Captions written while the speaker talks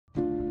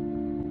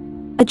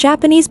a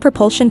Japanese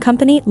propulsion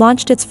company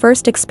launched its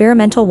first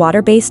experimental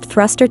water-based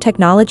thruster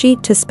technology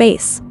to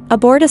space,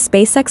 aboard a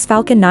SpaceX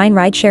Falcon 9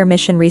 rideshare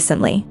mission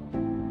recently.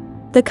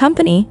 The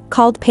company,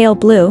 called Pale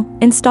Blue,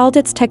 installed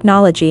its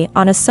technology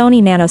on a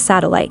Sony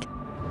Nanosatellite.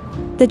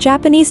 The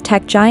Japanese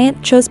tech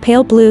giant chose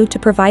Pale Blue to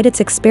provide its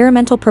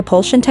experimental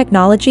propulsion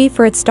technology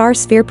for its Star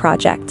Sphere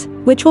project,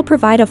 which will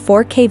provide a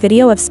 4K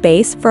video of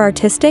space for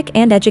artistic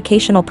and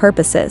educational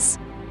purposes.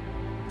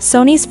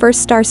 Sony's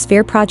first Star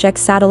Sphere project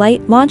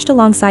satellite launched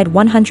alongside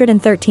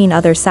 113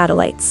 other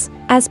satellites,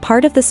 as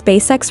part of the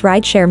SpaceX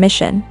rideshare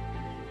mission.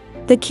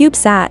 The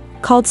CubeSat,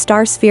 called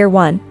Star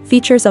Sphere1,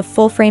 features a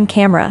full-frame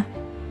camera.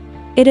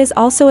 It is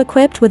also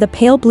equipped with a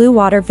Pale Blue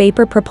water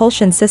vapor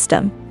propulsion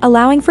system,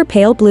 allowing for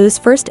Pale Blue's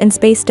first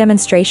in-space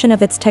demonstration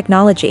of its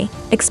technology,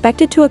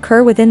 expected to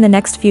occur within the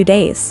next few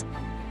days.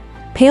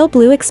 Pale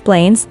Blue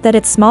explains that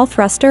its small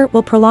thruster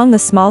will prolong the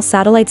small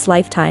satellite's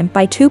lifetime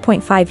by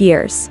 2.5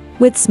 years,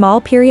 with small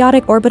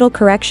periodic orbital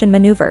correction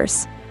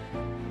maneuvers.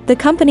 The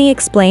company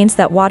explains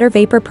that water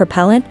vapor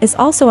propellant is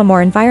also a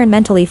more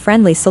environmentally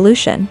friendly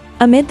solution,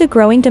 amid the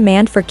growing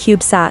demand for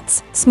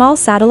CubeSats, small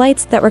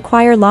satellites that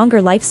require longer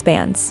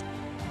lifespans.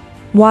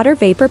 Water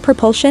vapor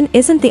propulsion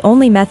isn't the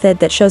only method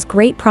that shows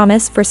great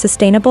promise for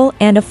sustainable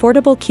and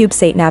affordable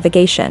CubeSat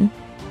navigation.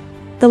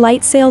 The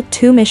LightSail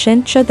 2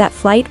 mission showed that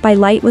flight by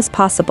light was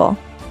possible.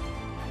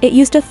 It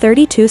used a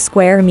 32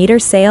 square meter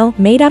sail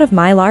made out of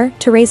mylar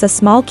to raise a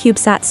small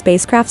CubeSat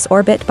spacecraft's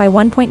orbit by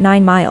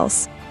 1.9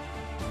 miles.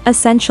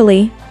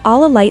 Essentially,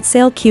 all a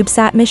LightSail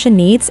CubeSat mission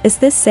needs is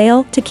this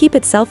sail to keep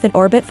itself in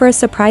orbit for a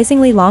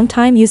surprisingly long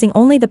time using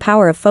only the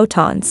power of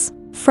photons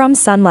from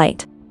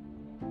sunlight.